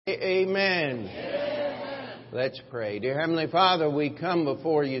Amen. Amen. Let's pray. Dear Heavenly Father, we come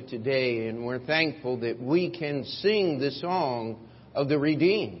before you today and we're thankful that we can sing the song of the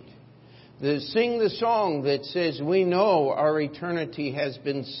redeemed. Sing the song that says we know our eternity has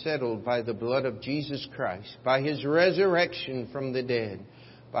been settled by the blood of Jesus Christ, by His resurrection from the dead,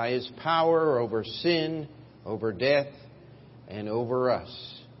 by His power over sin, over death, and over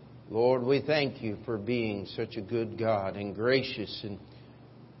us. Lord, we thank you for being such a good God and gracious. And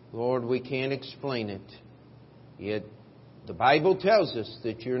Lord, we can't explain it. Yet the Bible tells us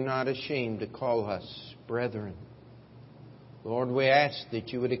that you're not ashamed to call us brethren. Lord, we ask that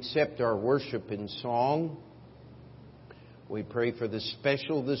you would accept our worship in song. We pray for the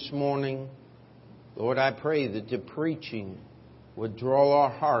special this morning. Lord, I pray that the preaching would draw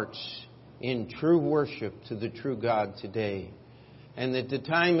our hearts in true worship to the true God today. And that the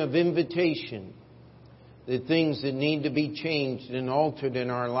time of invitation, the things that need to be changed and altered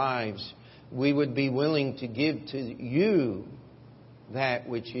in our lives, we would be willing to give to you that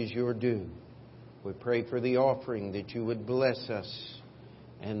which is your due. We pray for the offering, that you would bless us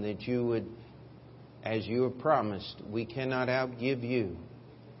and that you would, as you have promised, we cannot outgive you.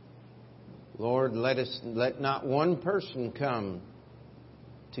 Lord, let not one person come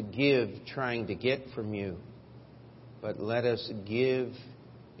to give trying to get from you, but let us give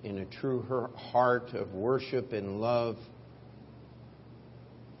in a true heart of worship and love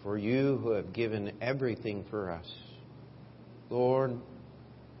for you who have given everything for us. Lord,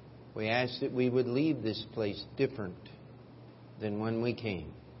 we ask that we would leave this place different than when we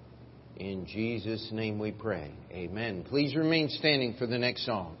came. In Jesus' name we pray. Amen. Please remain standing for the next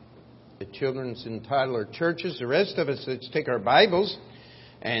song. The children's and toddler churches, the rest of us, let's take our Bibles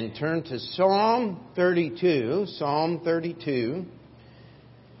and turn to Psalm 32. Psalm 32.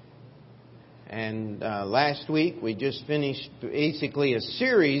 And last week we just finished basically a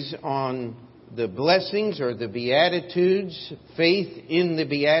series on the blessings or the Beatitudes, faith in the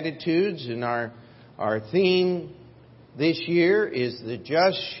Beatitudes. And our theme this year is the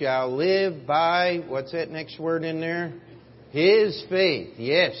just shall live by, what's that next word in there? His faith.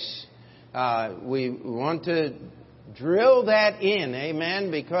 Yes. We want to drill that in,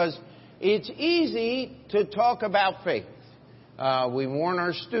 amen, because it's easy to talk about faith. We warn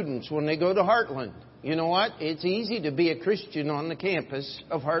our students when they go to Heartland. You know what? It's easy to be a Christian on the campus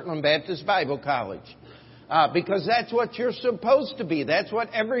of Heartland Baptist Bible College. Because that's what you're supposed to be. That's what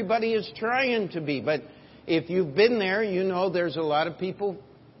everybody is trying to be. But if you've been there, you know there's a lot of people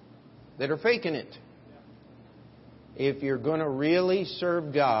that are faking it. If you're going to really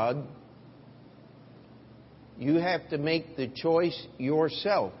serve God, you have to make the choice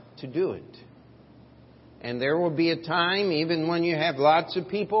yourself to do it. And there will be a time, even when you have lots of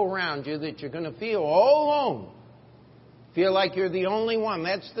people around you, that you're going to feel all alone. Feel like you're the only one.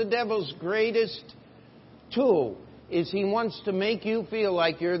 That's the devil's greatest tool, is he wants to make you feel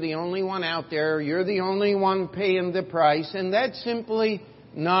like you're the only one out there. You're the only one paying the price. And that's simply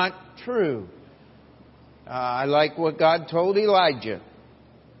not true. I like what God told Elijah.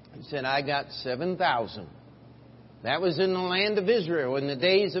 He said, I got 7,000. That was in the land of Israel in the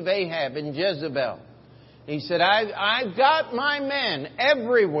days of Ahab and Jezebel. He said, I've got my men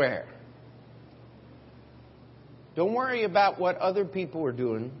everywhere. Don't worry about what other people are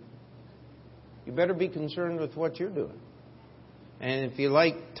doing. You better be concerned with what you're doing. And if you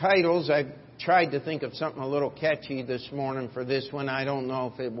like titles, I've tried to think of something a little catchy this morning for this one. I don't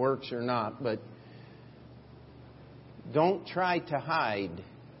know if it works or not, but don't try to hide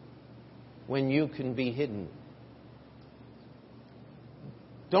when you can be hidden.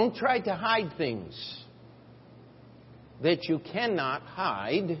 Don't try to hide things that you cannot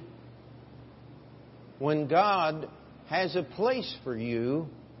hide when God has a place for you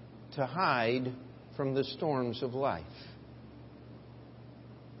to hide from the storms of life.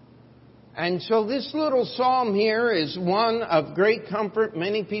 And so this little psalm here is one of great comfort.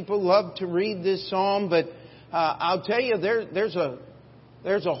 Many people love to read this psalm, but I'll tell you, there's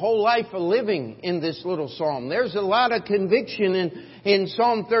a whole life of living in this little psalm. There's a lot of conviction in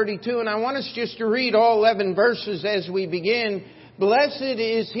Psalm 32, and I want us just to read all 11 verses as we begin. Blessed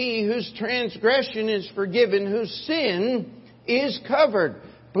is he whose transgression is forgiven, whose sin is covered.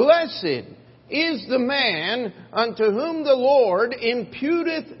 Blessed is the man unto whom the Lord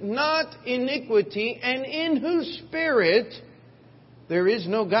imputeth not iniquity, and in whose spirit there is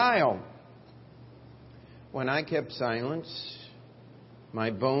no guile. When I kept silence, my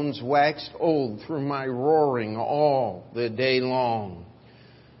bones waxed old through my roaring all the day long.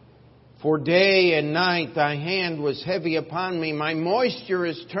 For day and night thy hand was heavy upon me. My moisture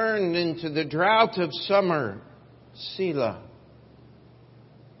is turned into the drought of summer. Selah.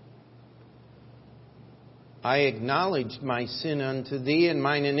 I acknowledged my sin unto Thee, and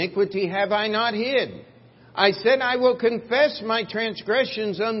mine iniquity have I not hid. I said, I will confess my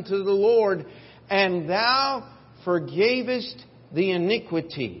transgressions unto the Lord, and Thou forgavest the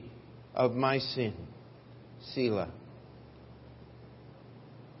iniquity of my sin. Selah.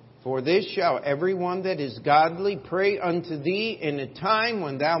 For this shall every one that is godly pray unto Thee in a time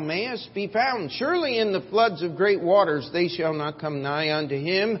when Thou mayest be found. Surely in the floods of great waters they shall not come nigh unto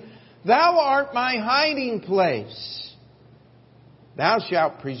him. Thou art my hiding place. Thou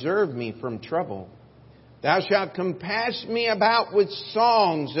shalt preserve me from trouble. Thou shalt compass me about with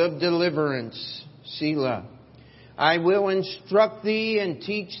songs of deliverance. Selah. I will instruct thee and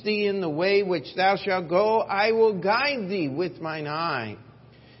teach thee in the way which thou shalt go. I will guide thee with mine eye.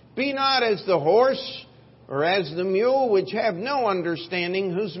 Be not as the horse or as the mule, which have no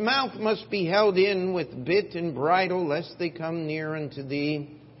understanding, whose mouth must be held in with bit and bridle, lest they come near unto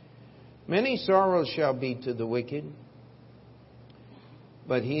thee. Many sorrows shall be to the wicked,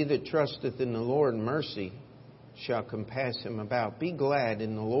 but he that trusteth in the Lord, mercy shall compass him about. Be glad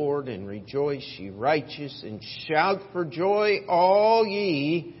in the Lord, and rejoice, ye righteous, and shout for joy, all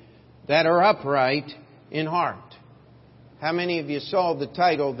ye that are upright in heart. How many of you saw the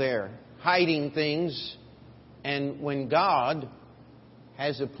title there? Hiding things, and when God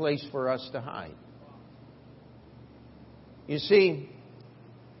has a place for us to hide. You see,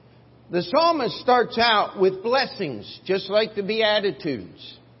 the psalmist starts out with blessings, just like the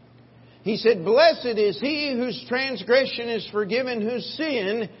Beatitudes. He said, Blessed is he whose transgression is forgiven, whose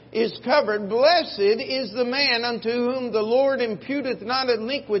sin is covered. Blessed is the man unto whom the Lord imputeth not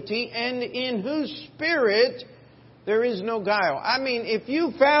iniquity, and in whose spirit there is no guile. I mean, if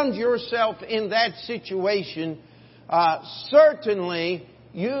you found yourself in that situation, certainly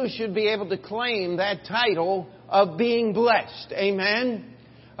you should be able to claim that title of being blessed. Amen?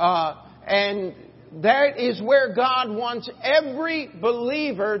 And that is where God wants every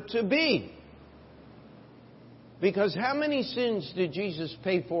believer to be. Because how many sins did Jesus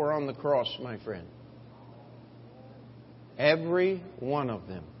pay for on the cross, my friend? Every one of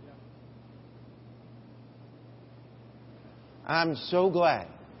them. I'm so glad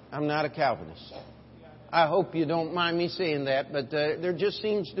I'm not a Calvinist. I hope you don't mind me saying that, but there just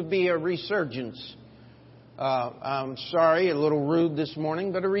seems to be a resurgence. I'm sorry, a little rude this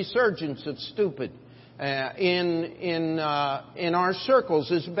morning, but a resurgence of stupid in our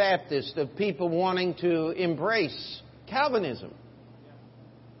circles as Baptists, of people wanting to embrace Calvinism.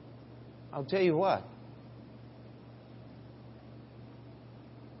 I'll tell you what.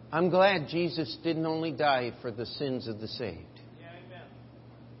 I'm glad Jesus didn't only die for the sins of the saved.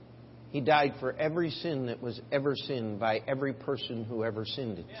 He died for every sin that was ever sinned by every person who ever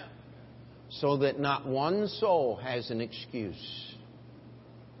sinned it. So that not one soul has an excuse.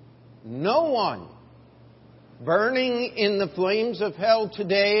 No one burning in the flames of hell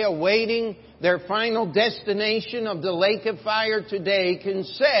today, awaiting their final destination of the lake of fire today, can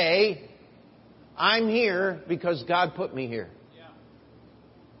say, I'm here because God put me here.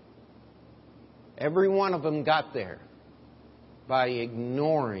 Every one of them got there by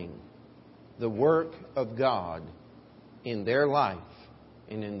ignoring the work of God in their life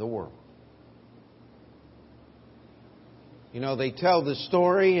and in the world. You know, they tell the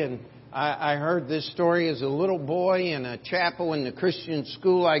story, and I heard this story as a little boy in a chapel in the Christian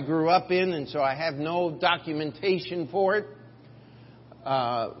school I grew up in, and so I have no documentation for it.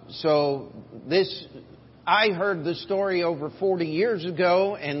 I heard the story over 40 years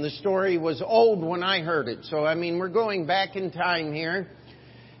ago, and the story was old when I heard it. So, I mean, we're going back in time here.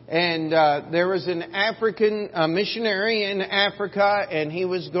 And there was an African missionary in Africa, and he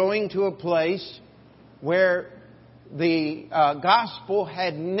was going to a place where the gospel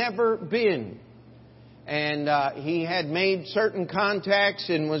had never been. And he had made certain contacts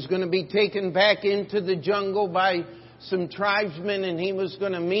and was going to be taken back into the jungle by some tribesmen, and he was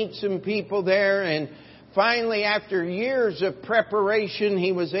going to meet some people there. And finally, after years of preparation,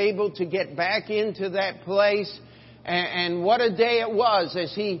 he was able to get back into that place. And what a day it was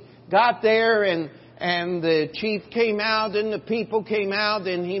as he got there, and the chief came out and the people came out,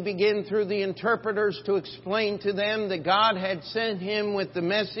 and he began through the interpreters to explain to them that God had sent him with the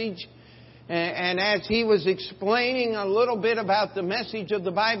message. And as he was explaining a little bit about the message of the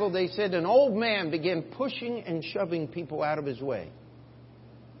Bible, they said an old man began pushing and shoving people out of his way.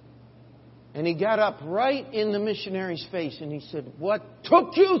 And he got up right in the missionary's face and he said, "What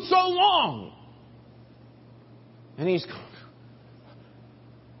took you so long?" And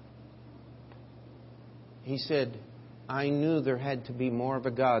he said, "I knew there had to be more of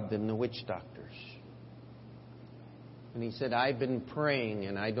a God than the witch doctors. And he said, I've been praying,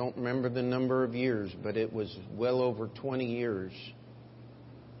 and I don't remember the number of years, but it was well over 20 years,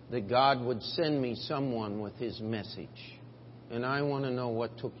 that God would send me someone with His message. And I want to know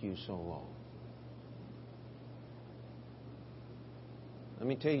what took you so long. Let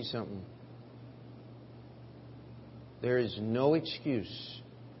me tell you something. There is no excuse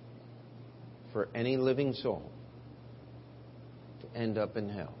for any living soul to end up in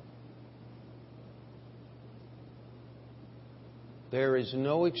hell. There is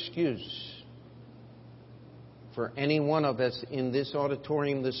no excuse for any one of us in this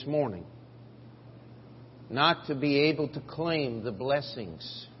auditorium this morning not to be able to claim the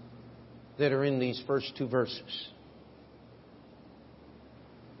blessings that are in these first two verses.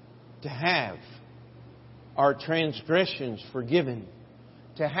 To have our transgressions forgiven.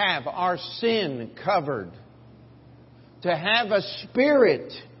 To have our sin covered. To have a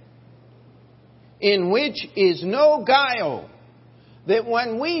spirit in which is no guile. That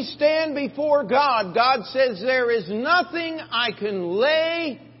when we stand before God, God says there is nothing I can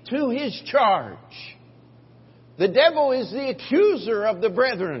lay to His charge. The devil is the accuser of the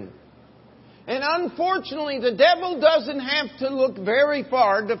brethren. And unfortunately, the devil doesn't have to look very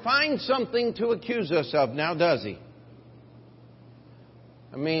far to find something to accuse us of, now does he?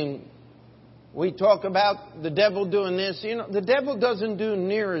 I mean, we talk about the devil doing this. You know, the devil doesn't do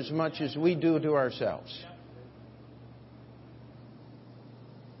near as much as we do to ourselves.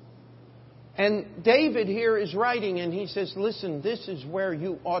 And David here is writing and he says, listen, this is where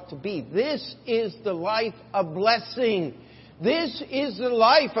you ought to be. This is the life of blessing. This is the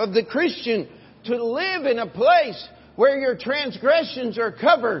life of the Christian, to live in a place where your transgressions are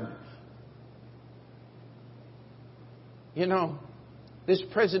covered. You know, this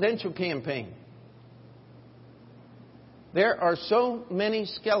presidential campaign, there are so many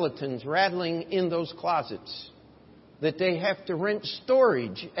skeletons rattling in those closets that they have to rent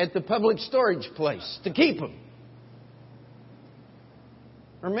storage at the public storage place to keep them.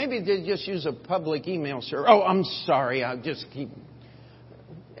 Or maybe they just use a public email server. Oh, I'm sorry, I'll just keep...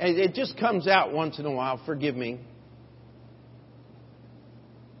 It just comes out once in a while, forgive me.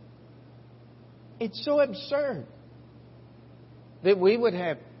 It's so absurd that we would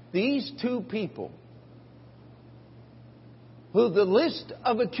have these two people who the list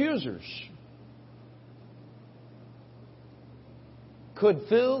of accusers could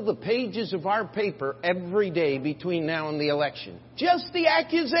fill the pages of our paper every day between now and the election. Just the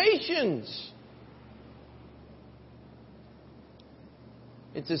accusations.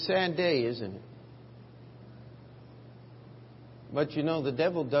 It's a sad day, isn't it? But you know, the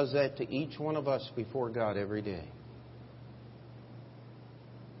devil does that to each one of us before God every day.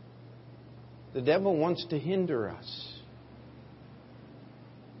 The devil wants to hinder us.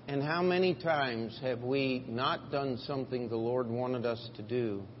 And how many times have we not done something the Lord wanted us to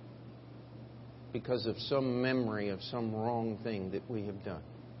do because of some memory of some wrong thing that we have done?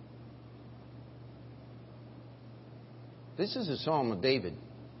 This is a Psalm of David.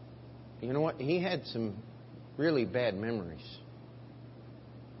 You know what? He had some really bad memories.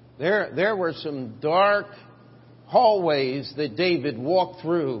 There were some dark hallways that David walked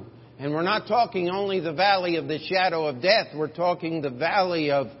through. And we're not talking only the valley of the shadow of death. We're talking the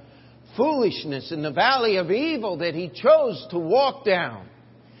valley of foolishness and the valley of evil that he chose to walk down.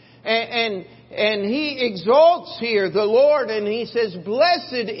 And he exalts here the Lord, and he says,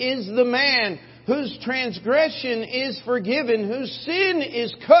 blessed is the man whose transgression is forgiven, whose sin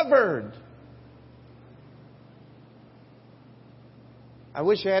is covered. I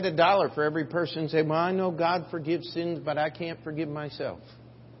wish I had $1 for every person who said, well, I know God forgives sins, but I can't forgive myself.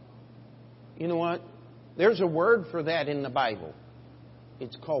 You know what? There's a word for that in the Bible.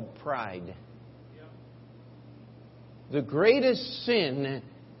 It's called pride. The greatest sin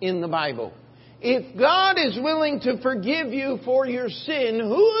in the Bible. If God is willing to forgive you for your sin,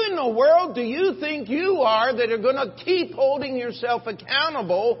 who in the world do you think you are that are going to keep holding yourself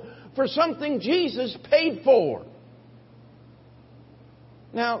accountable for something Jesus paid for?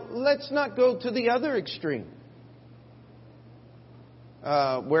 Now, let's not go to the other extreme.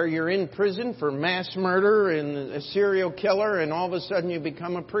 Where you're in prison for mass murder and a serial killer and all of a sudden you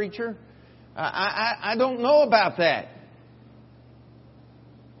become a preacher. I don't know about that.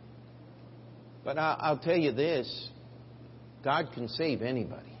 But I'll tell you this. God can save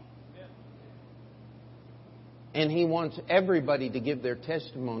anybody. And He wants everybody to give their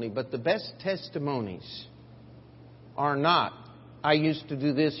testimony. But the best testimonies are not, I used to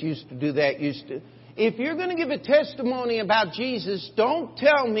do this, used to do that, used to... If you're going to give a testimony about Jesus, don't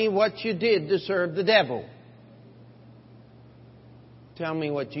tell me what you did to serve the devil. Tell me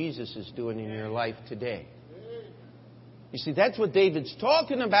what Jesus is doing in your life today. You see, that's what David's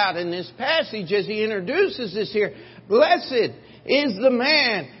talking about in this passage as he introduces this here. Blessed is the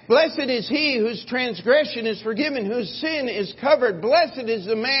man. Blessed is he whose transgression is forgiven, whose sin is covered. Blessed is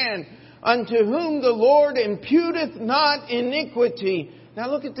the man unto whom the Lord imputeth not iniquity. Now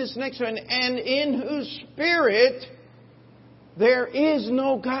look at this next one. And in whose spirit there is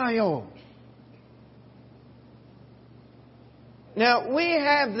no guile. Now we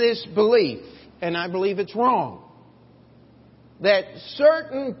have this belief, and I believe it's wrong, that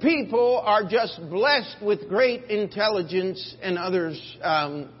certain people are just blessed with great intelligence and others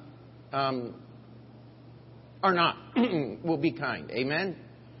are not, will be kind. Amen?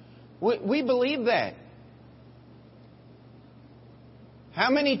 We believe that.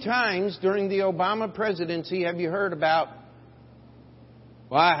 How many times during the Obama presidency have you heard about,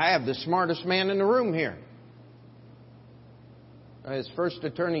 well, I have the smartest man in the room here. His first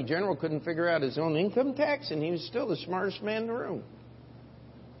Attorney General couldn't figure out his own income tax, and he was still the smartest man in the room.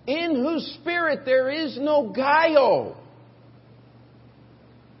 In whose spirit there is no guile.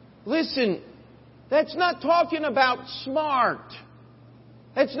 Listen, that's not talking about smart.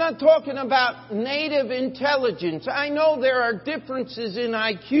 That's not talking about native intelligence. I know there are differences in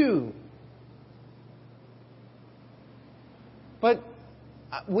IQ. But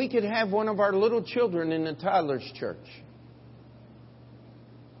we could have one of our little children in the toddler's church.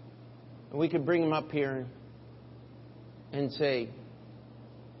 We could bring him up here and say,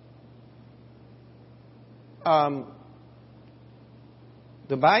 the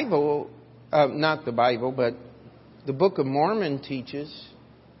Bible, not the Bible, but the Book of Mormon teaches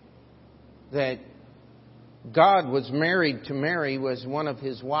that God was married to Mary, was one of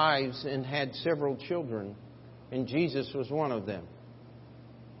his wives, and had several children, and Jesus was one of them.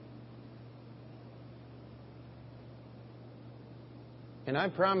 And I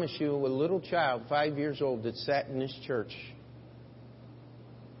promise you, a little child, 5 years old, that sat in this church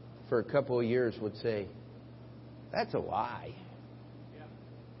for a couple of years would say, that's a lie. Yeah.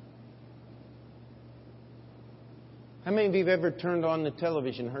 How many of you have ever turned on the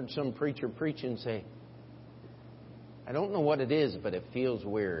television, heard some preacher preach and say, I don't know what it is, but it feels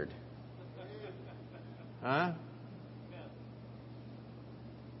weird? Huh?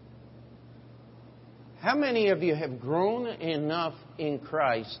 How many of you have grown enough in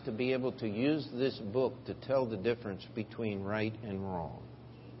Christ to be able to use this book to tell the difference between right and wrong?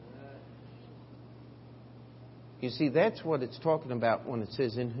 You see, that's what it's talking about when it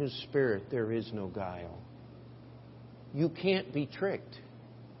says, in whose spirit there is no guile. You can't be tricked.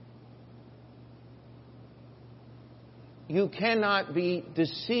 You cannot be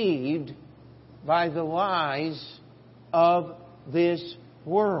deceived by the lies of this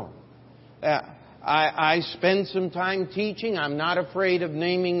world. I spend some time teaching. I'm not afraid of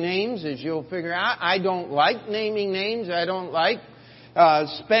naming names, as you'll figure out. I don't like naming names. I don't like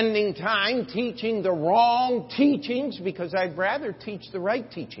spending time teaching the wrong teachings, because I'd rather teach the right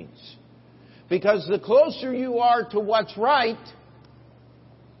teachings. Because the closer you are to what's right,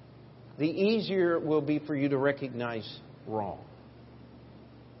 the easier it will be for you to recognize wrong.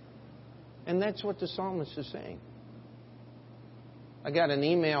 And that's what the psalmist is saying. I got an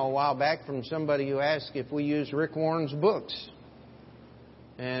email a while back from somebody who asked if we use Rick Warren's books.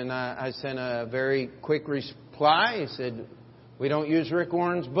 And I sent a very quick reply. I said, we don't use Rick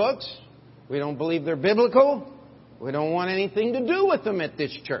Warren's books. We don't believe they're biblical. We don't want anything to do with them at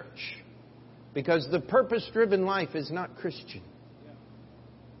this church. Because the purpose-driven life is not Christian.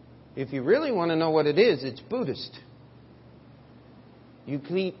 If you really want to know what it is, it's Buddhist. You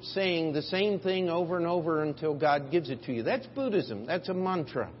keep saying the same thing over and over until God gives it to you. That's Buddhism. That's a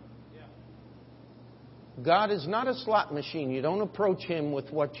mantra. God is not a slot machine. You don't approach Him with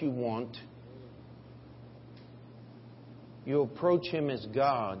what you want. You approach Him as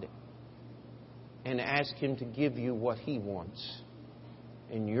God and ask Him to give you what He wants.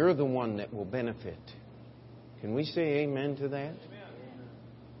 And you're the one that will benefit. Can we say amen to that?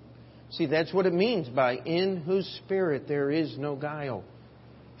 See, that's what it means by in whose spirit there is no guile.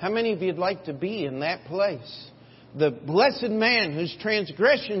 How many of you'd like to be in that place? The blessed man whose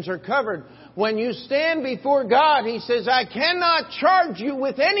transgressions are covered. When you stand before God, He says, I cannot charge you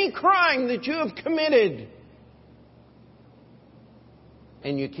with any crime that you have committed.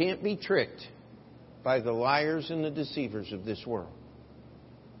 And you can't be tricked by the liars and the deceivers of this world.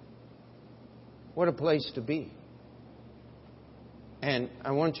 What a place to be. And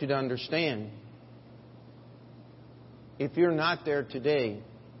I want you to understand, if you're not there today,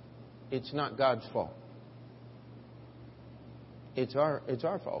 it's not God's fault. It's our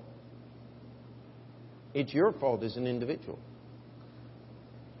fault. It's your fault as an individual.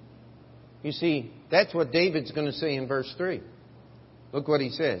 You see, that's what David's going to say in verse 3. Look what he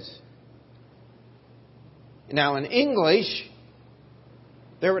says. Now, in English,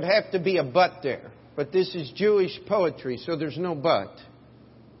 there would have to be a but there. But this is Jewish poetry, so there's no but.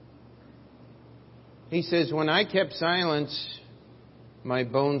 He says, when I kept silence, my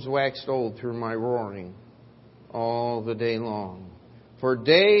bones waxed old through my roaring all the day long. For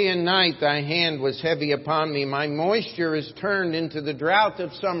day and night thy hand was heavy upon me. My moisture is turned into the drought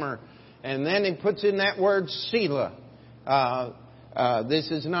of summer. And then he puts in that word Selah.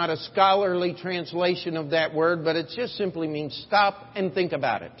 This is not a scholarly translation of that word, but it just simply means stop and think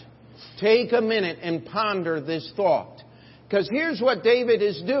about it. Take a minute and ponder this thought. Because here's what David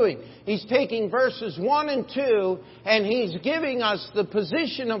is doing. He's taking verses 1 and 2 and he's giving us the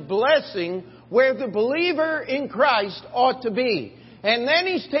position of blessing where the believer in Christ ought to be. And then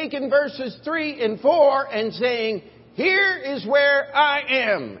he's taking verses 3 and 4 and saying, here is where I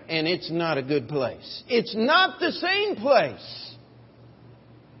am. And it's not a good place. It's not the same place.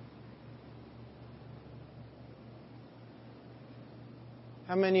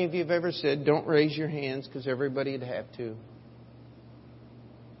 How many of you have ever said, don't raise your hands because everybody would have to?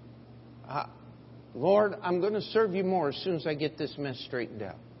 Lord, I'm going to serve you more as soon as I get this mess straightened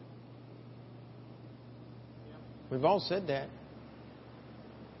out. We've all said that.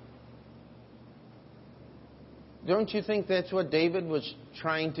 Don't you think that's what David was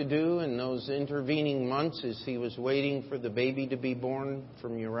trying to do in those intervening months as he was waiting for the baby to be born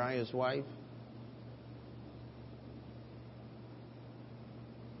from Uriah's wife?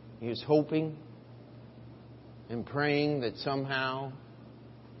 He was hoping and praying that somehow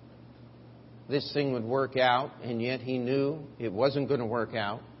this thing would work out, and yet he knew it wasn't going to work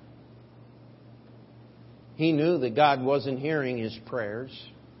out. He knew that God wasn't hearing his prayers.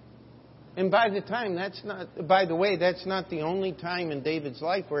 And by the way, that's not the only time in David's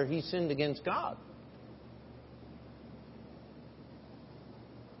life where he sinned against God.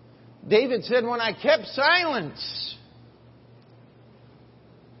 David said, when I kept silence,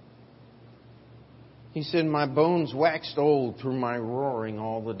 he said, my bones waxed old through my roaring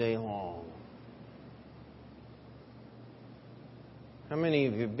all the day long. How many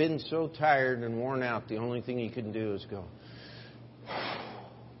of you have been so tired and worn out, the only thing you can do is go,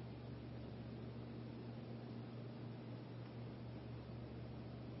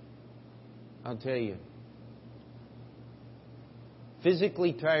 I'll tell you,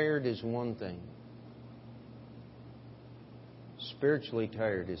 physically tired is one thing. Spiritually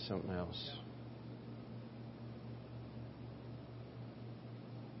tired is something else.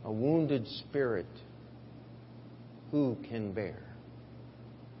 A wounded spirit, who can bear?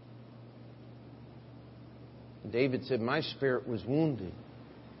 David said, my spirit was wounded.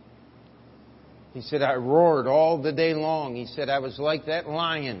 He said, I roared all the day long. He said, I was like that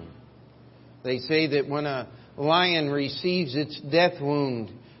lion. They say that when a lion receives its death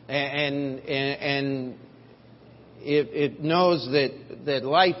wound and it knows that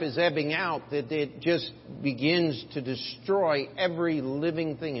life is ebbing out, that it just begins to destroy every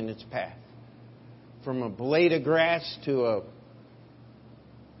living thing in its path. From a blade of grass to a,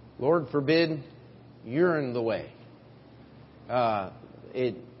 Lord forbid, you're in the way.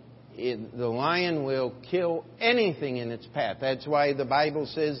 The lion will kill anything in its path. That's why the Bible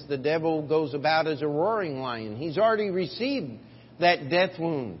says the devil goes about as a roaring lion. He's already received that death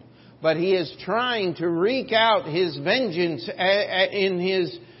wound. But he is trying to wreak out his vengeance in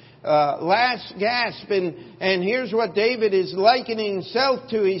his last gasp. And here's what David is likening himself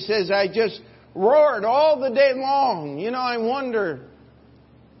to. He says, I just roared all the day long. You know, I wonder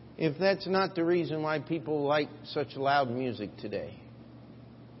if that's not the reason why people like such loud music today.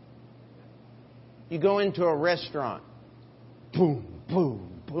 You go into a restaurant. Boom,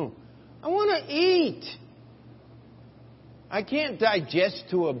 boom, boom. I want to eat. I can't digest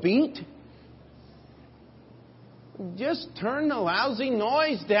to a beat. Just turn the lousy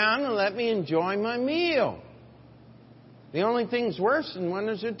noise down and let me enjoy my meal. The only thing's worse than when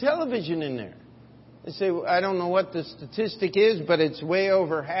there's a television in there. They say, I don't know what the statistic is, but it's way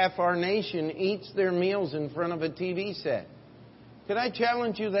over half our nation eats their meals in front of a TV set. Could I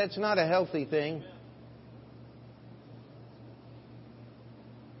challenge you that's not a healthy thing?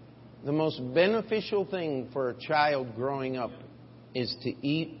 The most beneficial thing for a child growing up is to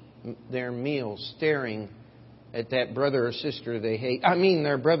eat their meals staring at that brother or sister they hate. I mean,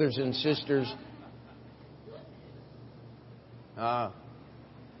 their brothers and sisters.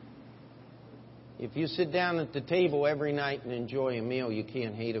 If you sit down at the table every night and enjoy a meal, you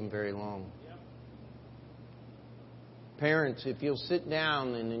can't hate them very long. Parents, if you'll sit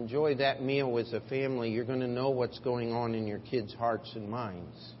down and enjoy that meal with a family, you're going to know what's going on in your kids' hearts and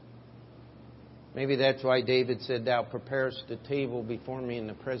minds. Maybe that's why David said, Thou preparest a table before me in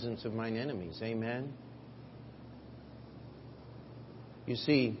the presence of mine enemies. Amen? You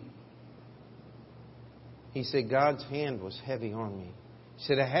see, he said, God's hand was heavy on me. He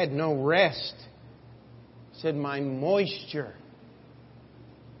said, I had no rest. He said, my moisture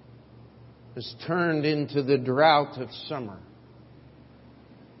was turned into the drought of summer.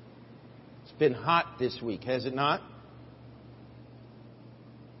 It's been hot this week, has it not?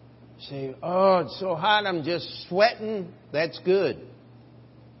 You say, oh, it's so hot, I'm just sweating. That's good.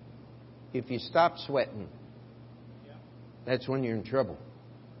 If you stop sweating, that's when you're in trouble.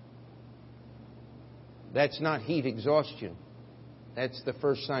 That's not heat exhaustion. That's the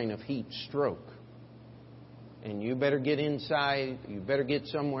first sign of heat stroke. And you better get inside, you better get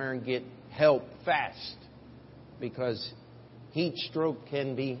somewhere and get help fast. Because heat stroke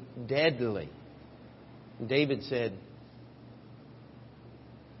can be deadly. David said,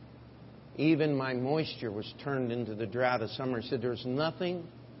 even my moisture was turned into the drought of summer. He said, there's nothing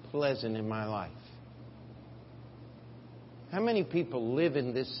pleasant in my life. How many people live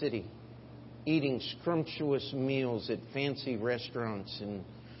in this city eating scrumptious meals at fancy restaurants and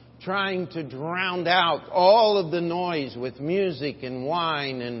trying to drown out all of the noise with music and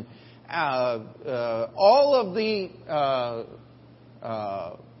wine and all of the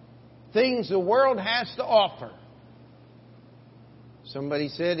things the world has to offer? Somebody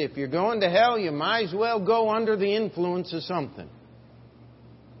said, if you're going to hell, you might as well go under the influence of something.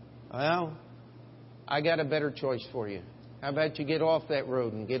 Well, I got a better choice for you. How about you get off that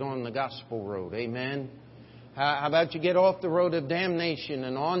road and get on the gospel road? Amen. How about you get off the road of damnation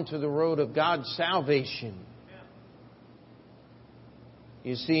and onto the road of God's salvation?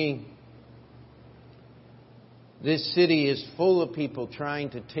 You see, this city is full of people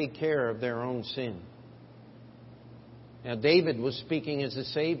trying to take care of their own sin. Now, David was speaking as a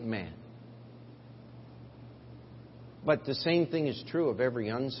saved man. But the same thing is true of every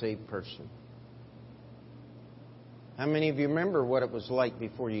unsaved person. How many of you remember what it was like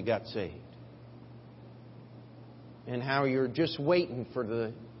before you got saved? And how you're just waiting for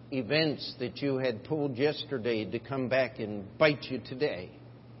the events that you had pulled yesterday to come back and bite you today.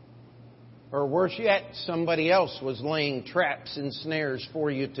 Or worse yet, somebody else was laying traps and snares for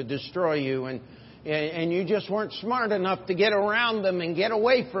you to destroy you, and you just weren't smart enough to get around them and get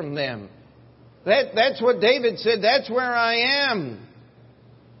away from them. That's what David said, that's where I am.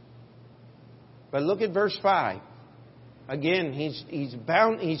 But look at verse 5. Again,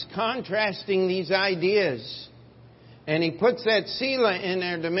 he's contrasting these ideas. And he puts that Selah in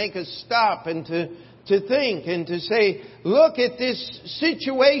there to make us stop and to think and to say, look at this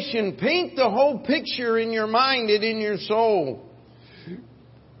situation. Paint the whole picture in your mind and in your soul.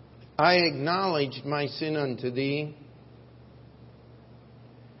 I acknowledged my sin unto thee,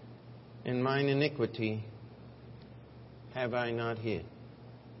 and mine iniquity have I not hid.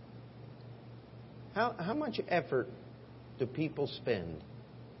 How much effort do people spend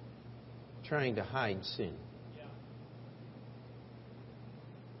trying to hide sin?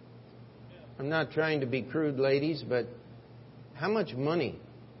 I'm not trying to be crude, ladies, but how much money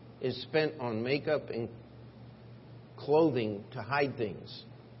is spent on makeup and clothing to hide things?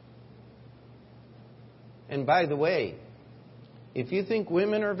 And by the way, if you think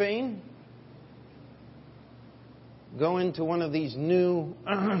women are vain, go into one of these new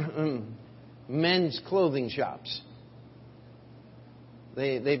men's clothing shops.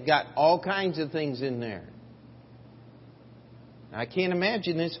 They've got all kinds of things in there. I can't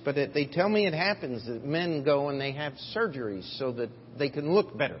imagine this, but they tell me it happens that men go and they have surgeries so that they can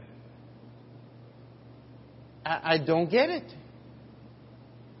look better. I don't get it.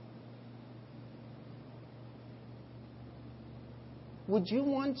 Would you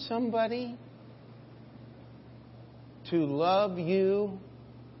want somebody to love you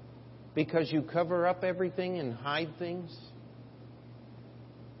because you cover up everything and hide things?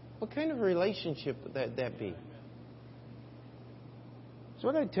 What kind of relationship would that be? That's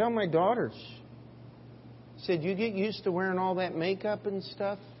what I tell my daughters. I said, you get used to wearing all that makeup and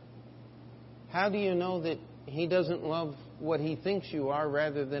stuff. How do you know that he doesn't love what he thinks you are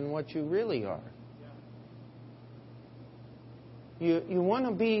rather than what you really are? You want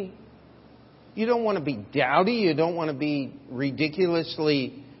to be, you don't want to be dowdy. You don't want to be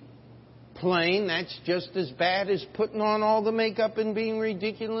ridiculously plain. That's just as bad as putting on all the makeup and being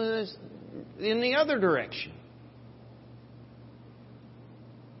ridiculous in the other direction.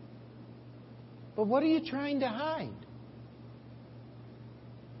 But what are you trying to hide?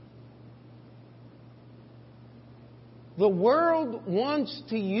 The world wants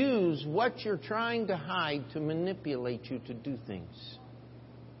to use what you're trying to hide to manipulate you to do things.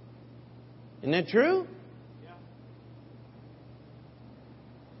 Isn't that true?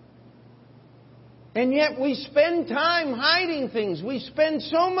 And yet we spend time hiding things. We spend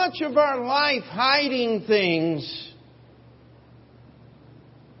so much of our life hiding things.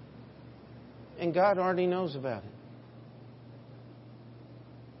 And God already knows about it.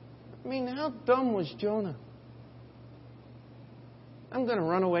 I mean, how dumb was Jonah? I'm going to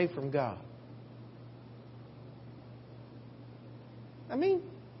run away from God. I mean,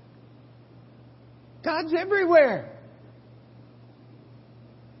 God's everywhere.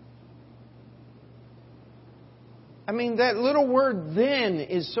 I mean, that little word then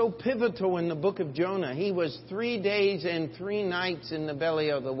is so pivotal in the book of Jonah. He was 3 days and 3 nights in the belly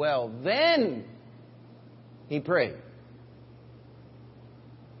of the whale. Then he prayed.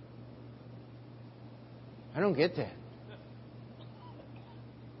 I don't get that.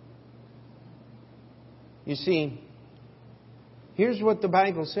 You see, here's what the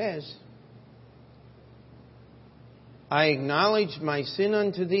Bible says. I acknowledged my sin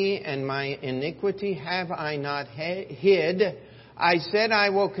unto thee, and my iniquity have I not hid. I said, I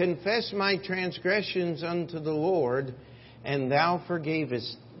will confess my transgressions unto the Lord, and thou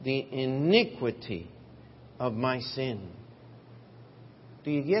forgavest the iniquity of my sin.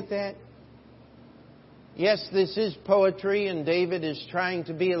 Do you get that? Yes, this is poetry, and David is trying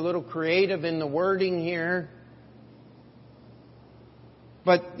to be a little creative in the wording here.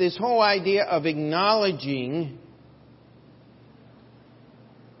 But this whole idea of acknowledging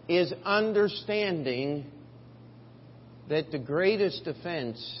is understanding that the greatest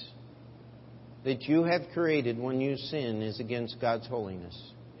offense that you have created when you sin is against God's holiness.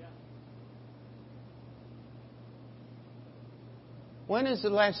 When is the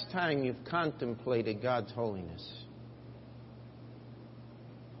last time you've contemplated God's holiness?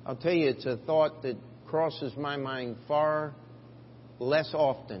 I'll tell you, it's a thought that crosses my mind far less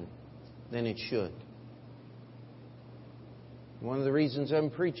often than it should. One of the reasons I'm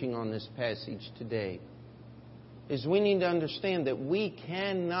preaching on this passage today is we need to understand that we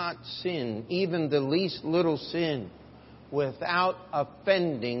cannot sin, even the least little sin, without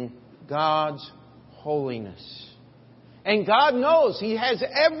offending God's holiness. And God knows. He has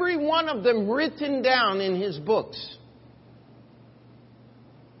every one of them written down in His books.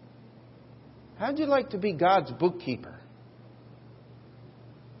 How'd you like to be God's bookkeeper?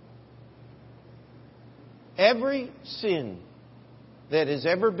 Every sin that has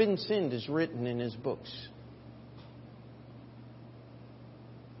ever been sinned is written in His books.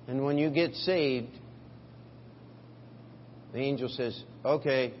 And when you get saved, the angel says,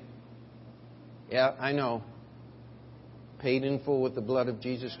 okay, yeah, I know. Paid in full with the blood of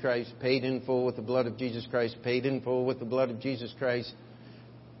Jesus Christ. Paid in full with the blood of Jesus Christ. Paid in full with the blood of Jesus Christ.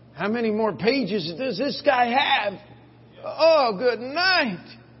 How many more pages does this guy have? Oh, good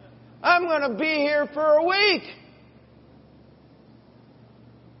night. I'm going to be here for a week.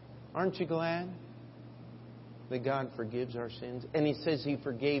 Aren't you glad that God forgives our sins? And He says He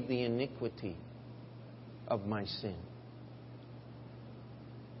forgave the iniquity of my sin.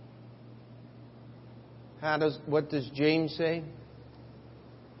 What does James say?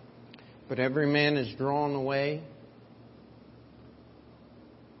 But every man is drawn away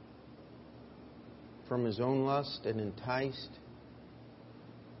from his own lust and enticed.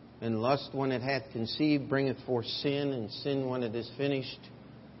 And lust, when it hath conceived, bringeth forth sin, and sin, when it is finished,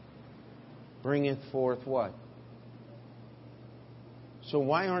 bringeth forth what? So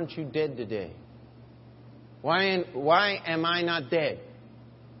why aren't you dead today? Why am I not dead?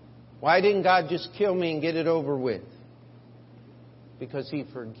 Why didn't God just kill me and get it over with? Because He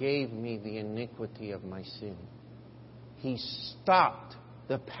forgave me the iniquity of my sin. He stopped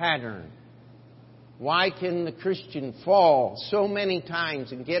the pattern. Why can the Christian fall so many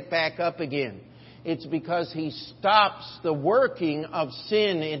times and get back up again? It's because he stops the working of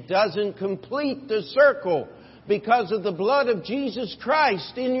sin. It doesn't complete the circle because of the blood of Jesus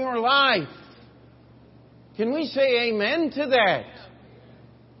Christ in your life. Can we say amen to that?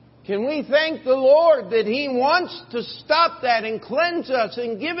 Can we thank the Lord that He wants to stop that and cleanse us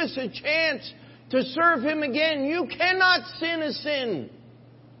and give us a chance to serve Him again? You cannot sin a sin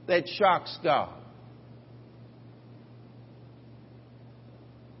that shocks God.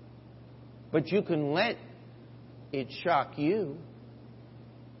 But you can let it shock you.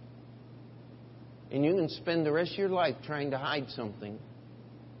 And you can spend the rest of your life trying to hide something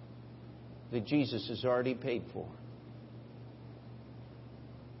that Jesus has already paid for.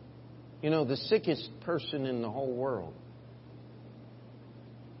 You know, the sickest person in the whole world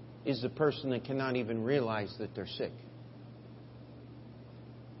is the person that cannot even realize that they're sick.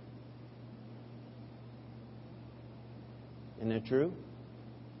 Isn't that true?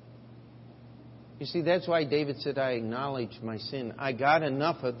 You see, that's why David said, I acknowledge my sin. I got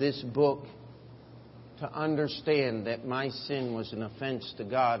enough of this book to understand that my sin was an offense to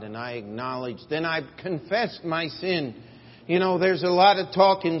God, and I acknowledged. Then I confessed my sin. You know, there's a lot of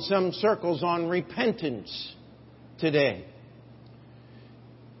talk in some circles on repentance today.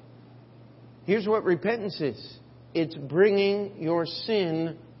 Here's what repentance is. It's bringing your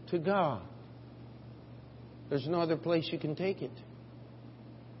sin to God. There's no other place you can take it.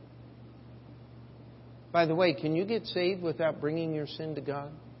 By the way, can you get saved without bringing your sin to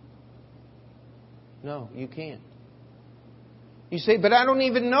God? No, you can't. You say, but I don't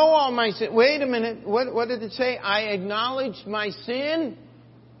even know all my sin. Wait a minute. What did it say? I acknowledged my sin.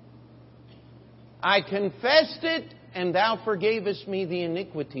 I confessed it, and Thou forgavest me the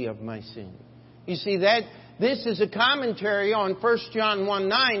iniquity of my sin. You see, this is a commentary on 1 John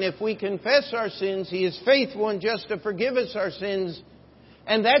 1:9. If we confess our sins, He is faithful and just to forgive us our sins.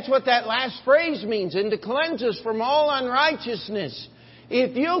 And that's what that last phrase means, and to cleanse us from all unrighteousness.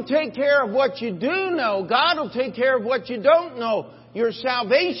 If you'll take care of what you do know, God will take care of what you don't know. Your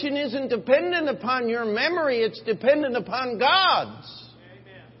salvation isn't dependent upon your memory, it's dependent upon God's.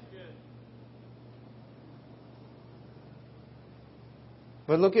 Amen. Good.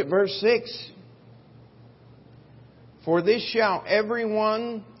 But look at verse 6. For this shall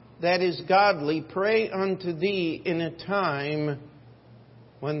everyone that is godly pray unto Thee in a time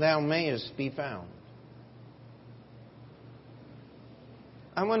when Thou mayest be found.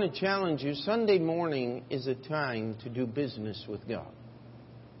 I want to challenge you. Sunday morning is a time to do business with God.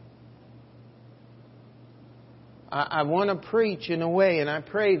 I want to preach in a way, and I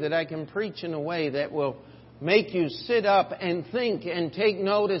pray that I can preach in a way that will make you sit up and think and take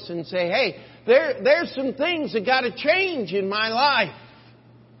notice and say, hey, there's some things that got to change in my life.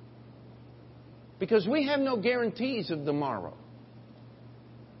 Because we have no guarantees of tomorrow.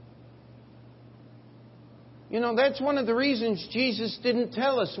 You know, that's one of the reasons Jesus didn't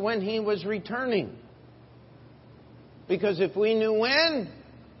tell us when He was returning. Because if we knew when,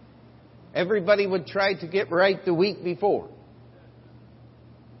 everybody would try to get right the week before.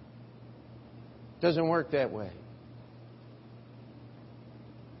 Doesn't work that way.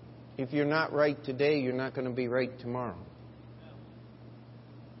 If you're not right today, you're not going to be right tomorrow.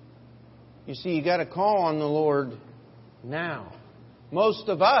 You see, you got to call on the Lord now. Most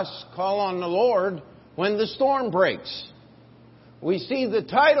of us call on the Lord when the storm breaks. We see the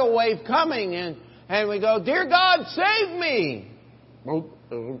tidal wave coming and we go, Dear God, save me!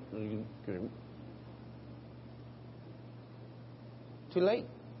 Too late.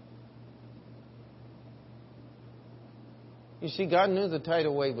 You see, God knew the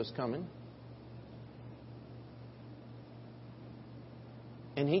tidal wave was coming.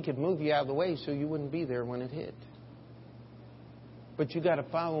 And He could move you out of the way so you wouldn't be there when it hit. But you got to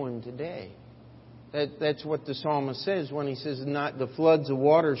follow Him today. That's what the psalmist says when he says, "Not the floods of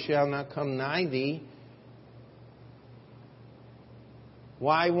water shall not come nigh thee."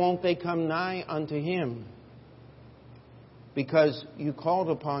 Why won't they come nigh unto him? Because you called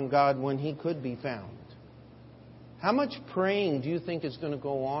upon God when He could be found. How much praying do you think is going to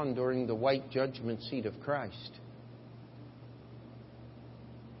go on during the white judgment seat of Christ?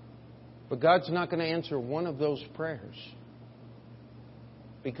 But God's not going to answer one of those prayers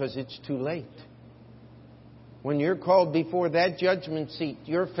because it's too late. When you're called before that judgment seat,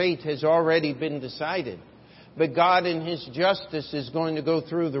 your fate has already been decided. But God in His justice is going to go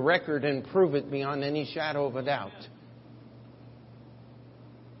through the record and prove it beyond any shadow of a doubt.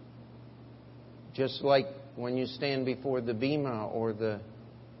 Just like when you stand before the bema or the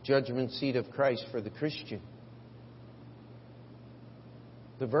judgment seat of Christ for the Christian.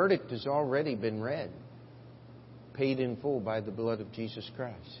 The verdict has already been read, paid in full by the blood of Jesus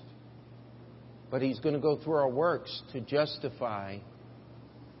Christ. But He's going to go through our works to justify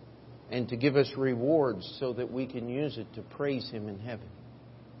and to give us rewards so that we can use it to praise Him in heaven.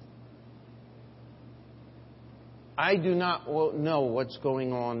 I do not know what's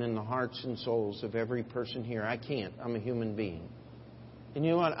going on in the hearts and souls of every person here. I can't. I'm a human being. And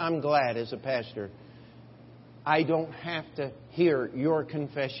you know what? I'm glad as a pastor I don't have to hear your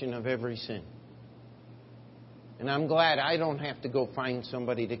confession of every sin. And I'm glad I don't have to go find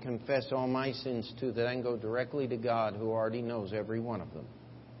somebody to confess all my sins to, that I can go directly to God who already knows every one of them.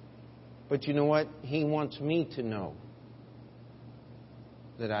 But you know what? He wants me to know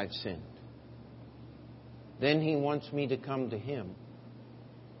that I've sinned. Then He wants me to come to Him.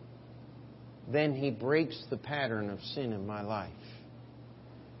 Then He breaks the pattern of sin in my life.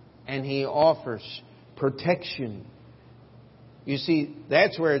 And He offers protection. You see,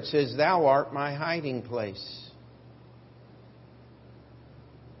 that's where it says, Thou art my hiding place.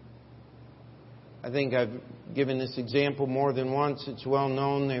 I think I've given this example more than once. It's well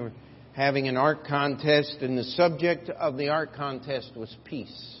known. They were having an art contest, and the subject of the art contest was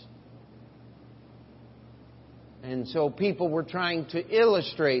peace. And so people were trying to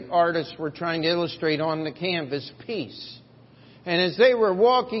illustrate, artists were trying to illustrate on the canvas peace. And as they were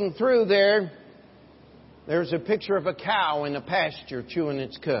walking through there's a picture of a cow in a pasture chewing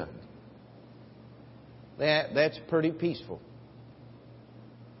its cud. That's pretty peaceful.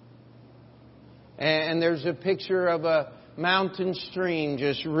 And there's a picture of a mountain stream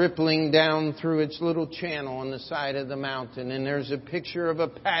just rippling down through its little channel on the side of the mountain. And there's a picture of a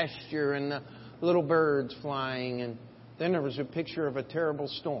pasture and the little birds flying. And then there was a picture of a terrible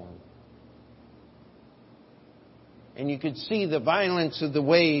storm. And you could see the violence of the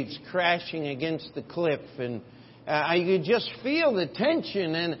waves crashing against the cliff. And you could just feel the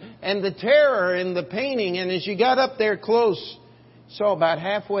tension and the terror and the painting. And as you got up there close, saw about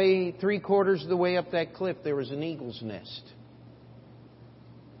halfway, 3/4 of the way up that cliff, there was an eagle's nest.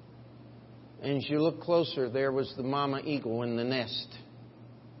 And as you look closer, there was the mama eagle in the nest.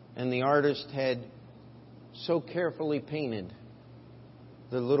 And the artist had so carefully painted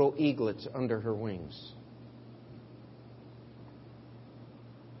the little eaglets under her wings.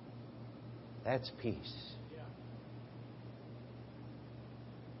 That's peace.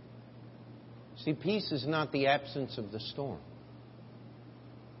 See, peace is not the absence of the storm.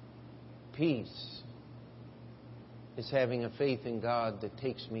 Peace is having a faith in God that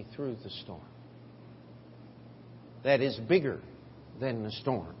takes me through the storm. That is bigger than the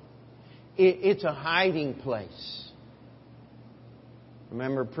storm. It's a hiding place.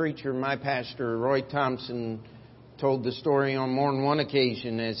 Remember, preacher, my pastor, Roy Thompson, told the story on more than one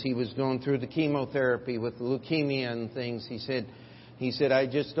occasion as he was going through the chemotherapy with leukemia and things. He said, I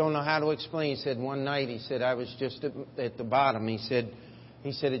just don't know how to explain. He said, one night, he said, I was just at the bottom. He said,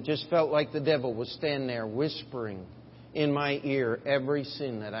 it just felt like the devil was standing there whispering in my ear every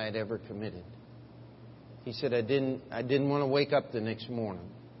sin that I had ever committed. He said, I didn't want to wake up the next morning.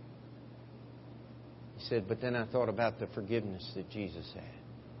 He said, but then I thought about the forgiveness that Jesus had.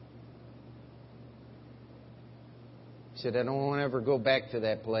 He said, I don't want to ever go back to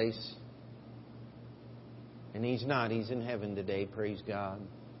that place. And he's not. He's in heaven today, praise God.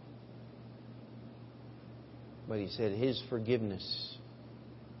 But he said his forgiveness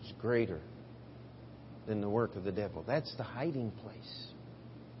is greater than the work of the devil. That's the hiding place.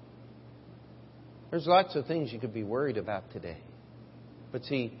 There's lots of things you could be worried about today. But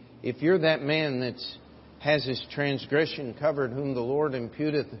see, if you're that man that has his transgression covered, whom the Lord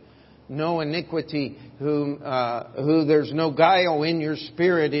imputeth no iniquity, who there's no guile in your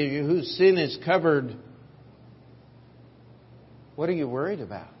spirit, whose sin is covered, what are you worried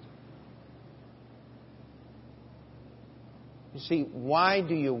about? You see, why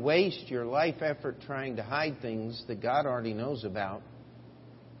do you waste your life effort trying to hide things that God already knows about,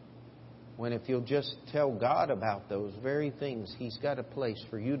 when if you'll just tell God about those very things, He's got a place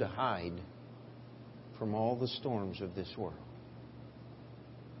for you to hide from all the storms of this world?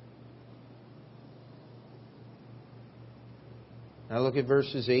 Now look at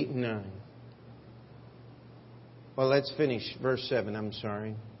verses 8 and 9. Well, let's finish verse 7, I'm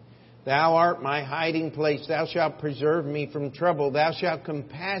sorry. Thou art my hiding place. Thou shalt preserve me from trouble. Thou shalt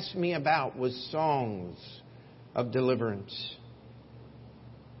compass me about with songs of deliverance.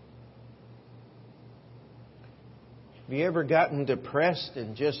 Have you ever gotten depressed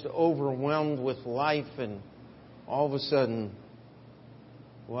and just overwhelmed with life, and all of a sudden,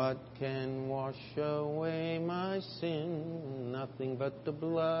 what can wash away my sin? Nothing but the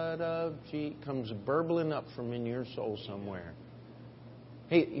blood of Jesus comes burbling up from in your soul somewhere.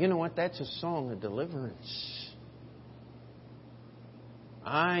 Hey, you know what? That's a song of deliverance.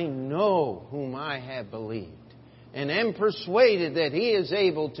 I know whom I have believed, and am persuaded that He is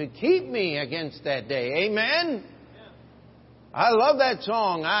able to keep me against that day. Amen? I love that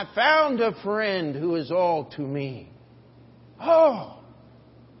song. I found a friend who is all to me. Oh!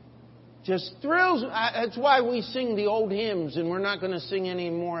 Just thrills. That's why we sing the old hymns, and we're not going to sing any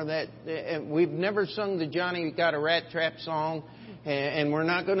more of that. We've never sung the Johnny Got a Rat Trap song, and we're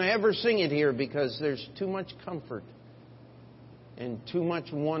not going to ever sing it here because there's too much comfort and too much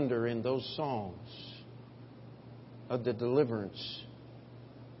wonder in those songs of the deliverance.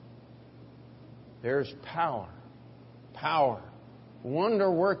 There's power,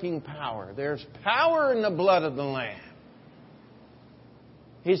 wonder-working power. There's power in the blood of the Lamb.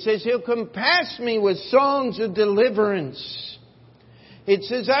 He says, He'll compass me with songs of deliverance. It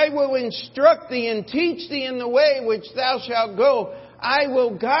says, I will instruct thee and teach thee in the way which thou shalt go. I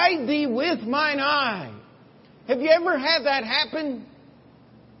will guide thee with mine eye. Have you ever had that happen?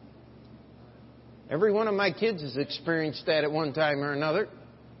 Every one of my kids has experienced that at one time or another.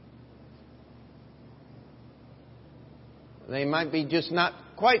 They might be just not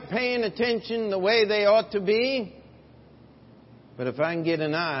quite paying attention the way they ought to be. But if I can get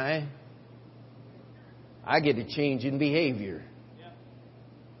an eye, I get a change in behavior.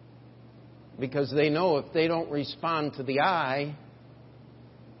 Because they know if they don't respond to the eye,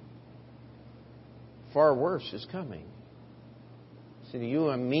 far worse is coming. So, are you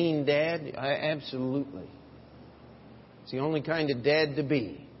a mean dad? Absolutely. It's the only kind of dad to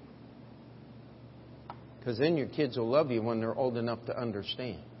be. Because then your kids will love you when they're old enough to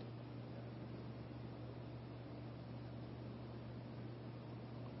understand.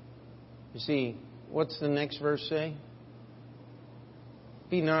 You see, what's the next verse say?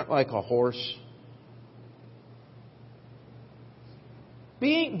 Be not like a horse.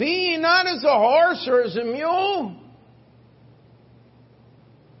 Be ye not as a horse or as a mule.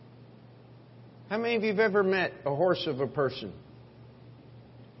 How many of you have ever met a horse of a person?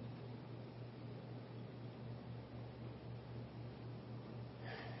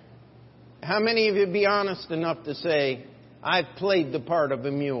 How many of you be honest enough to say, I've played the part of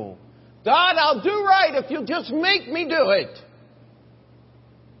a mule? God, I'll do right if you'll just make me do it.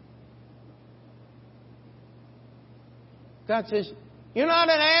 God says, you're not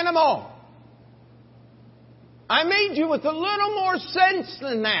an animal. I made you with a little more sense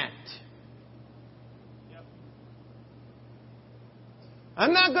than that.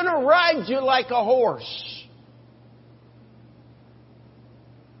 I'm not going to ride you like a horse.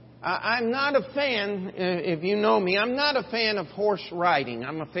 I'm not a fan, if you know me, I'm not a fan of horse riding.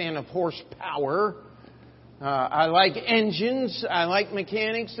 I'm a fan of horsepower. I like engines. I like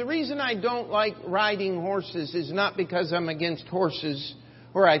mechanics. The reason I don't like riding horses is not because I'm against horses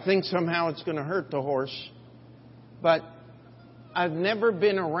or I think somehow it's going to hurt the horse. But I've never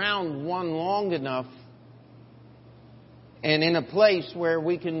been around one long enough and in a place where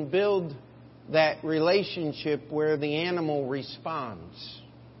we can build that relationship where the animal responds.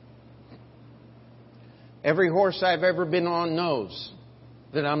 Every horse I've ever been on knows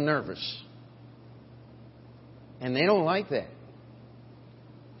that I'm nervous. And they don't like that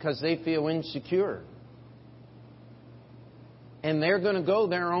because they feel insecure. And they're going to go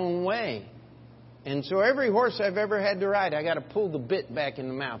their own way. And so every horse I've ever had to ride, I got to pull the bit back in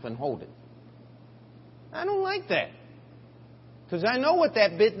the mouth and hold it. I don't like that. Because I know what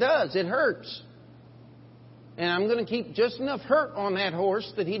that bit does. It hurts. And I'm going to keep just enough hurt on that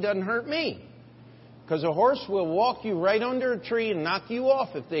horse that he doesn't hurt me. Because a horse will walk you right under a tree and knock you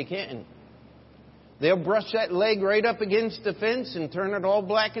off if they can. They'll brush that leg right up against the fence and turn it all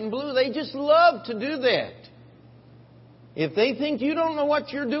black and blue. They just love to do that. If they think you don't know what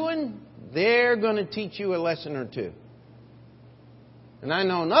you're doing, they're going to teach you a lesson or two. And I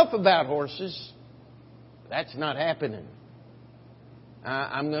know enough about horses. That's not happening.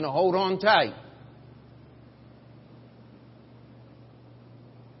 I'm going to hold on tight.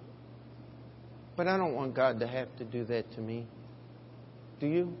 But I don't want God to have to do that to me. Do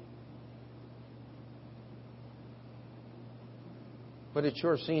you? But it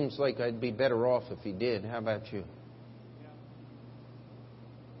sure seems like I'd be better off if He did. How about you?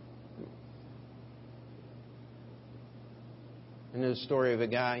 I know the story of a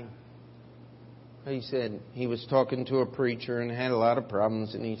guy. He said he was talking to a preacher and had a lot of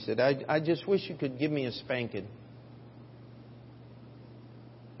problems. And he said, I just wish you could give me a spanking.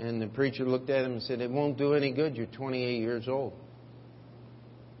 And the preacher looked at him and said, it won't do any good. You're 28 years old.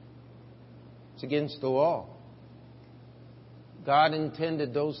 It's against the law. God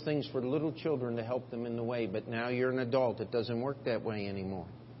intended those things for little children to help them in the way. But now you're an adult. It doesn't work that way anymore.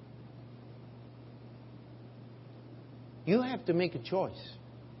 You have to make a choice.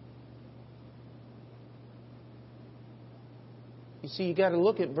 You see, you got to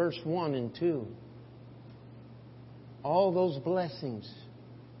look at verse 1 and 2. All those blessings.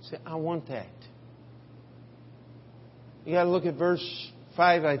 Say, I want that. You got to look at verse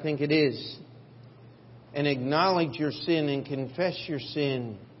 5, I think it is. And acknowledge your sin and confess your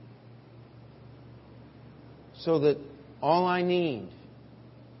sin. So that all I need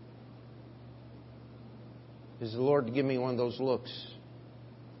is the Lord to give me one of those looks.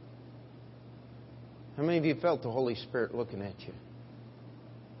 How many of you felt the Holy Spirit looking at you?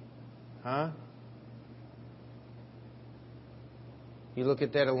 Huh? You look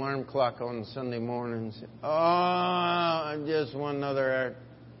at that alarm clock on Sunday morning and say, oh, I'm just one another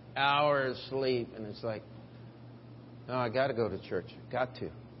hour of sleep. And it's like, no, I got to go to church. Got to.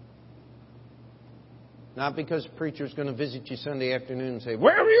 Not because the preacher's going to visit you Sunday afternoon and say,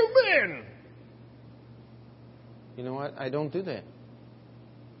 where have you been? You know what? I don't do that.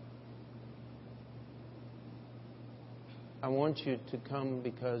 I want you to come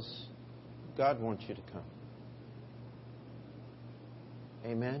because God wants you to come.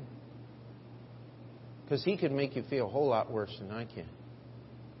 Amen? Because He could make you feel a whole lot worse than I can.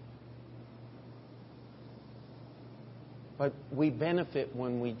 But we benefit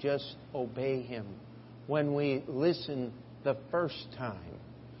when we just obey Him. When we listen the first time.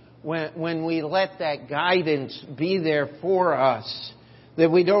 When we let that guidance be there for us. That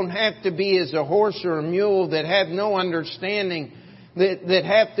we don't have to be as a horse or a mule that have no understanding. That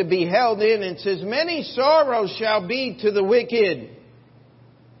have to be held in. It says, many sorrows shall be to the wicked.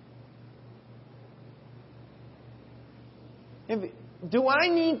 Do I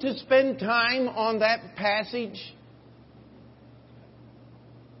need to spend time on that passage?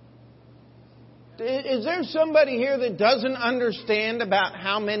 Is there somebody here that doesn't understand about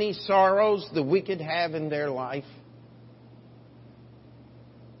how many sorrows the wicked have in their life?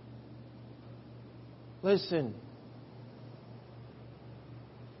 Listen.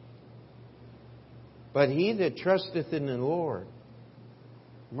 But he that trusteth in the Lord,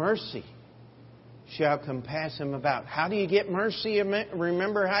 mercy shall compass him about. How do you get mercy?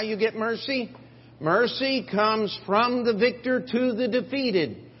 Remember how you get mercy? Mercy comes from the victor to the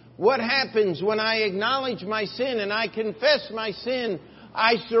defeated. What happens when I acknowledge my sin and I confess my sin?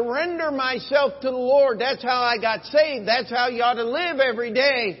 I surrender myself to the Lord. That's how I got saved. That's how you ought to live every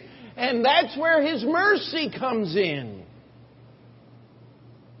day. And that's where His mercy comes in.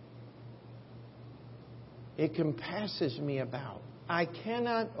 It compasses me about. I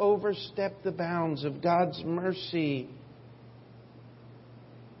cannot overstep the bounds of God's mercy.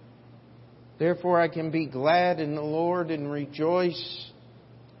 Therefore I can be glad in the Lord and rejoice.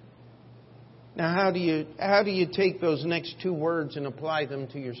 Now, how do you take those next two words and apply them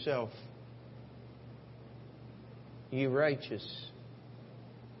to yourself? Ye righteous.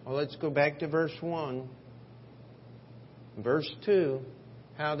 Well, let's go back to verse 1. Verse 2.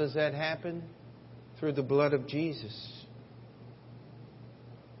 How does that happen? Through the blood of Jesus.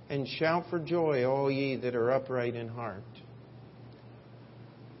 And shout for joy, all ye that are upright in heart.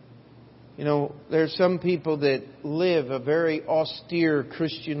 You know, there's some people that live a very austere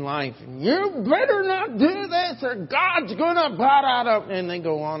Christian life. You better not do this or God's going to blot out. And they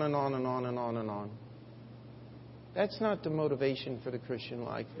go on and on and on and on and on. That's not the motivation for the Christian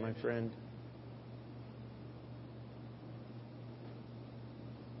life, my friend.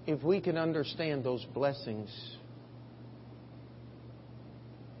 If we can understand those blessings,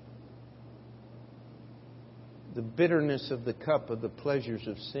 the bitterness of the cup of the pleasures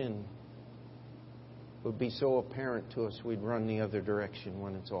of sin would be so apparent to us we'd run the other direction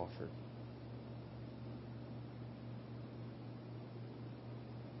when it's offered.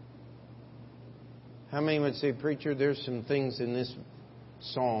 How many would say, preacher, there's some things in this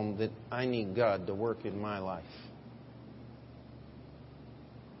psalm that I need God to work in my life?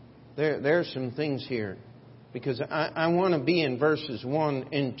 There's some things here. Because I want to be in verses 1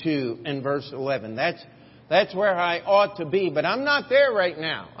 and 2 and verse 11. That's where I ought to be. But I'm not there right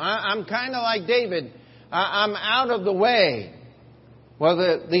now. I'm kind of like David. I'm out of the way. Well,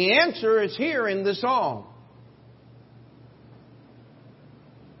 the answer is here in the psalm.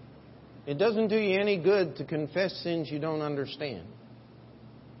 It doesn't do you any good to confess sins you don't understand.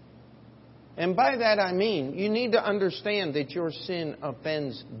 And by that I mean, you need to understand that your sin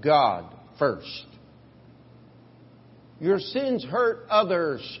offends God first. Your sins hurt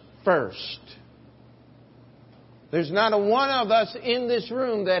others first. There's not a one of us in this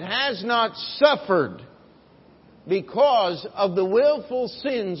room that has not suffered because of the willful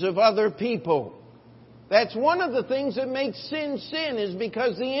sins of other people. That's one of the things that makes sin sin, is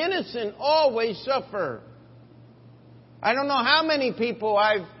because the innocent always suffer. I don't know how many people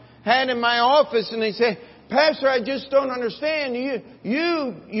I've had in my office and they say, Pastor, I just don't understand.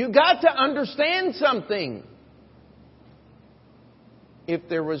 You got to understand something. If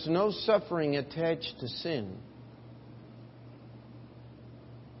there was no suffering attached to sin,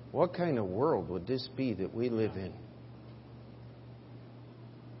 what kind of world would this be that we live in?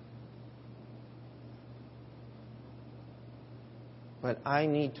 But I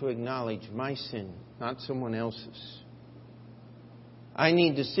need to acknowledge my sin, not someone else's. I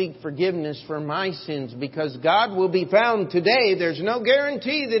need to seek forgiveness for my sins because God will be found today. There's no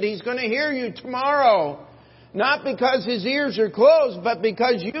guarantee that He's going to hear you tomorrow. Not because His ears are closed, but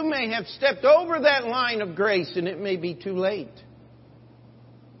because you may have stepped over that line of grace and it may be too late.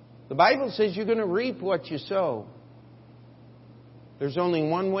 The Bible says you're going to reap what you sow. There's only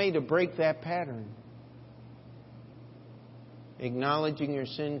one way to break that pattern. Acknowledging your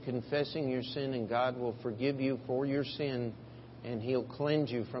sin, confessing your sin, and God will forgive you for your sin, and He'll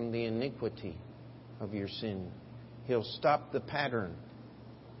cleanse you from the iniquity of your sin. He'll stop the pattern.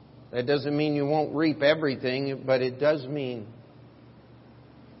 That doesn't mean you won't reap everything, but it does mean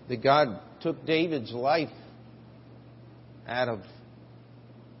that God took David's life out of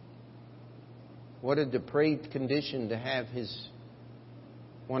what a depraved condition to have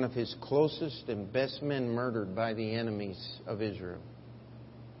one of his closest and best men murdered by the enemies of Israel,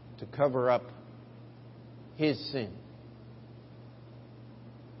 to cover up his sin.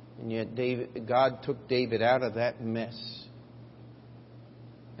 And yet God took David out of that mess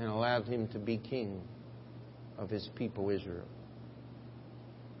and allowed him to be king of his people Israel.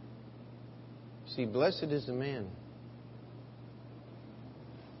 See, blessed is the man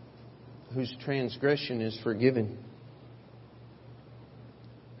whose transgression is forgiven,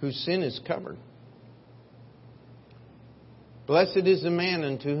 whose sin is covered. Blessed is the man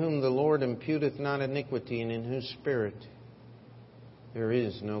unto whom the Lord imputeth not iniquity, and in whose spirit there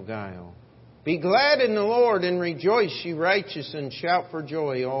is no guile. Be glad in the Lord, and rejoice, ye righteous, and shout for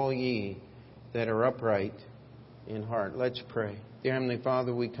joy, all ye that are upright in heart. Let's pray. Dear Heavenly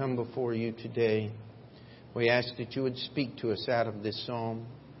Father, we come before you today. We ask that you would speak to us out of this psalm.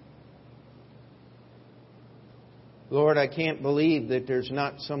 Lord, I can't believe that there's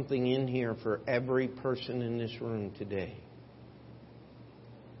not something in here for every person in this room today.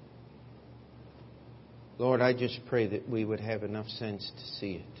 Lord, I just pray that we would have enough sense to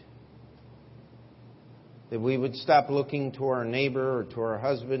see it. That we would stop looking to our neighbor or to our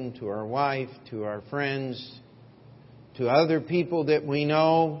husband, to our wife, to our friends, to other people that we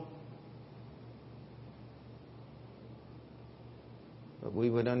know. But we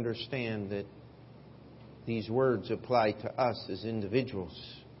would understand that these words apply to us as individuals.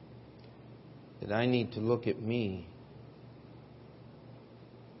 That I need to look at me.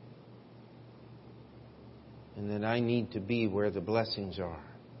 And that I need to be where the blessings are.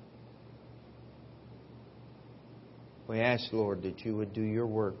 We ask, Lord, that you would do your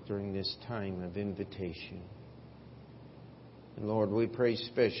work during this time of invitation. And Lord, we pray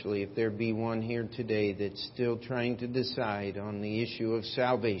especially if there be one here today that's still trying to decide on the issue of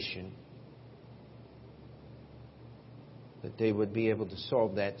salvation, that they would be able to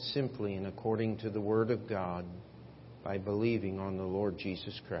solve that simply and according to the Word of God by believing on the Lord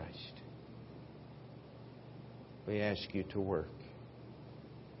Jesus Christ. We ask you to work.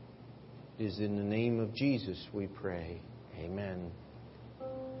 It is in the name of Jesus we pray. Amen.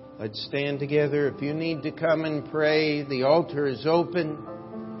 Let's stand together. If you need to come and pray, the altar is open.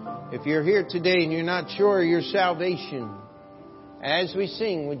 If you're here today and you're not sure of your salvation, as we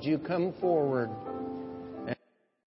sing, would you come forward?